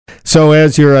So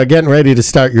as you're getting ready to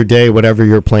start your day, whatever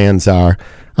your plans are,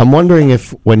 I'm wondering if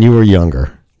when you were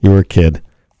younger, you were a kid,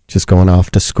 just going off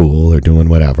to school or doing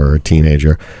whatever, a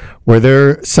teenager, were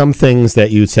there some things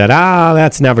that you said,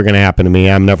 that's never going to happen to me,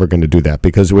 I'm never going to do that?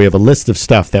 Because we have a list of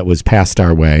stuff that was passed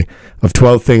our way of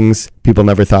 12 things people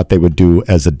never thought they would do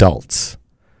as adults.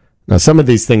 Now, some of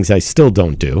these things I still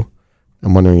don't do.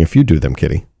 I'm wondering if you do them,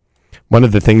 Kitty. One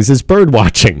of the things is bird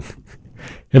watching.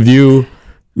 Have you...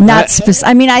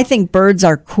 I think birds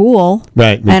are cool.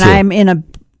 Right, me and too. I'm in a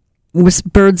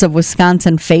Birds of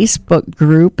Wisconsin Facebook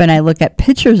group, and I look at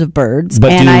pictures of birds.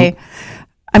 But and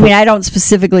I don't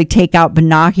specifically take out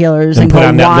binoculars and put go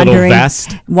on that little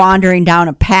vest? wandering down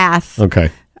a path. Okay.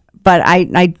 But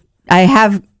I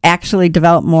have actually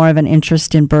developed more of an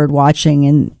interest in bird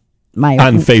watching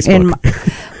on Facebook.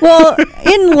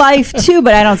 In life too,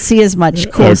 but I don't see as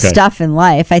much cool stuff in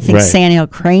life. I think sandhill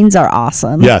cranes are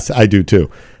awesome. Yes, I do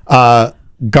too.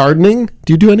 Gardening?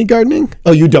 Do you do any gardening?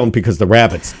 Oh, you don't because the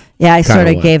rabbits. Yeah, I sort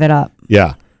of gave it up.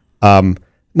 Yeah.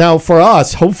 Now, for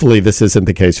us, hopefully this isn't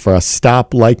the case for us.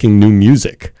 Stop liking new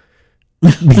music.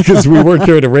 Because we work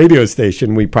here at a radio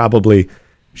station, we probably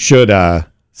should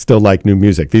still like new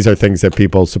music. These are things that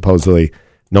people supposedly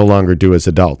no longer do as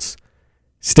adults.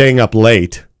 Staying up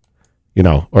late,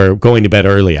 or going to bed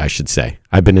early, I should say.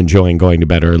 I've been enjoying going to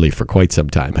bed early for quite some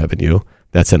time, haven't you?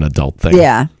 That's an adult thing.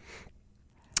 Yeah.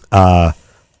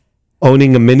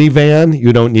 Owning a minivan.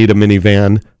 You don't need a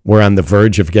minivan. We're on the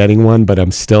verge of getting one, but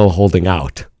I'm still holding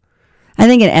out. I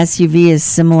think an SUV is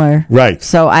similar. Right.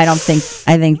 So I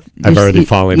think I've already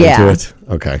fallen into it.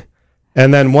 Okay.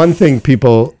 And then one thing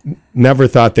people never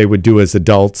thought they would do as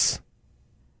adults,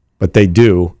 but they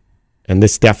do, and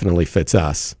this definitely fits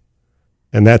us,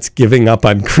 and that's giving up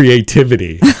on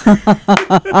creativity.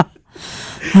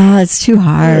 It's too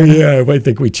hard. Yeah, I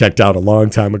think we checked out a long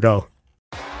time ago.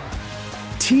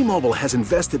 T-Mobile has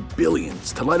invested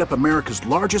billions to light up America's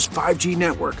largest 5G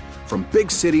network, from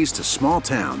big cities to small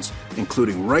towns,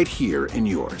 including right here in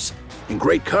yours. And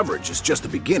great coverage is just the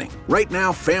beginning. Right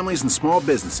now, families and small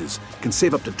businesses can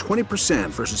save up to 20%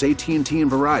 versus AT&T and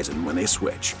Verizon when they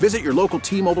switch. Visit your local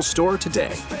T-Mobile store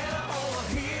today.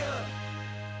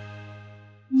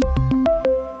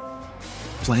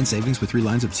 Plan savings with 3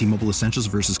 lines of T-Mobile Essentials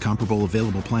versus comparable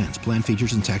available plans. Plan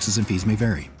features and taxes and fees may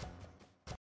vary.